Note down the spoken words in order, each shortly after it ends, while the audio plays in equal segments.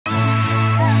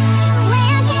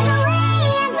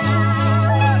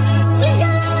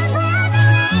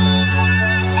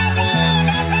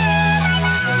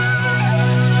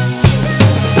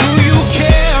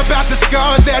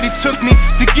scars that it took me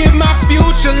to give my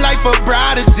future life a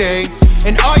brighter day?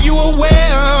 And are you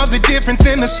aware of the difference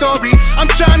in the story?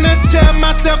 I'm trying to tell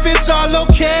myself it's all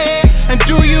okay. And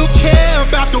do you care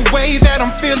about the way that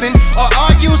I'm feeling? Or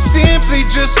are you simply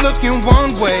just looking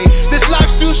one way? This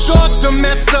life's too short to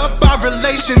mess up our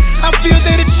relations. I feel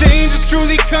that a change is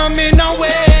truly coming our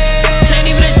way. Can't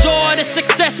even enjoy the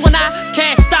success when I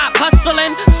can't stop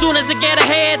hustling. Soon as I get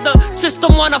ahead, the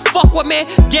system wanna fuck with me.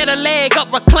 Get a leg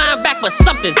up, recline back, but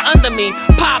something's under me.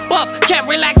 Pop up, can't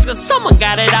relax cause someone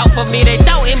got it out for me. They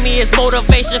doubting me is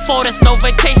motivation for this no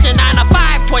vacation. 9 to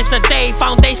 5 points a day,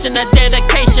 foundation of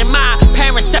dedication. My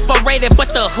parents separated,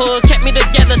 but the hood kept me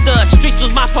together. The streets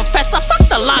was my professor. Fuck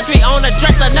the laundry on the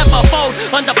dresser, never fold.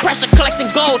 Under pressure,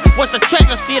 collecting gold was the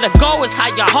treasure. See, the goal is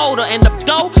how you hold her in the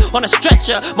dough on a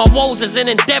stretcher. My woes is in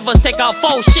endeavors, take out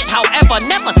full shit. However,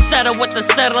 never settle with the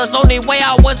settlers. Only way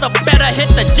I was a better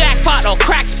hit the jackpot or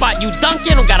crack spot. You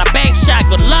dunking or got a bank shot.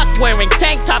 Good luck wearing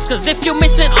tank tops, cause if you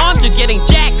missing arms, you're getting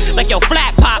jacked like your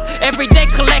flat pop. Every day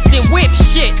collecting whip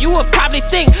shit. You would probably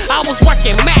think I was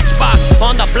working Matchbox.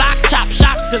 On the block, chop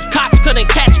shots, cause cops couldn't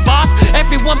catch boss.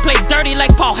 Everyone played dirty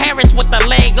like Paul Harris with the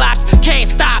leg locks. Can't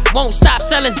stop, won't stop,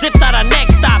 selling zips out of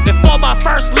next stop. Before my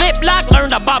first lip lock,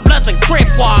 learned about Bloods and Crip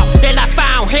Walk. Then I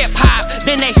found hip hop,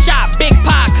 then they shot Big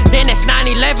Pac. Then it's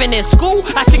 9/11 in school,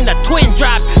 I seen the twin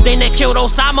drops. Then they killed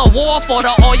Osama, war for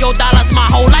the oil dollars. My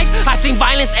whole life, I seen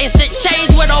violence, ain't shit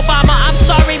changed with Obama. I'm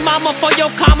sorry mama for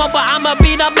your karma, but I'ma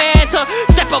be the man to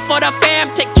step up for the fam.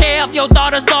 Take care of your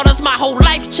daughters. My whole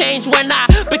life changed when I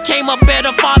became a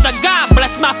better father. God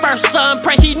bless my first son,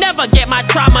 pray he never get my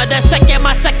trauma. The second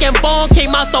my second born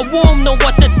came out the womb, know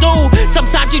what to do.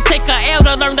 Sometimes you take a L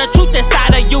to learn the truth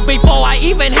inside of you. Before I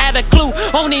even had a clue,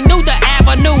 only knew the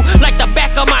avenue like the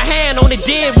back of my hand. Only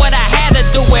did what I had to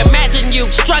do. Imagine you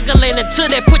struggling until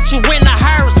they put you in a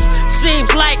hearse.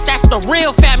 Seems like that's the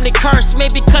real family curse.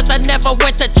 Maybe cause I never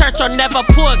went to church or never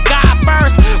put God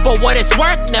first. But what it's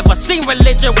worth, never seen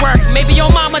religion work. Maybe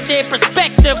your mama did,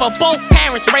 perspective of both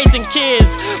parents raising kids.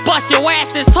 Bust your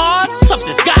ass this hard,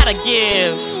 something's gotta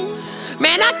give.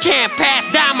 Man, I can't pass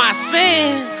down my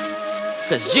sins,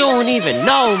 cause you don't even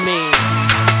know me.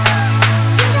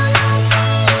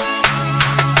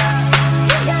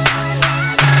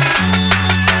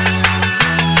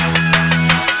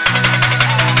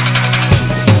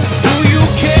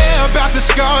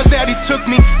 Scars that it took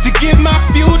me to give my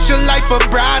future life a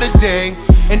brighter day.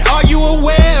 And are you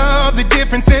aware of the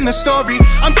difference in the story?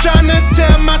 I'm trying to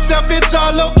tell myself it's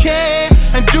all okay.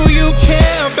 And do you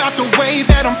care about the way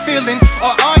that I'm feeling?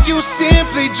 Or are you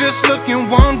simply just looking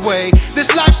one way? This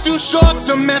life's too short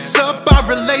to mess up our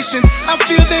relations. I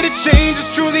feel that a change is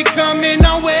truly coming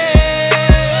our way.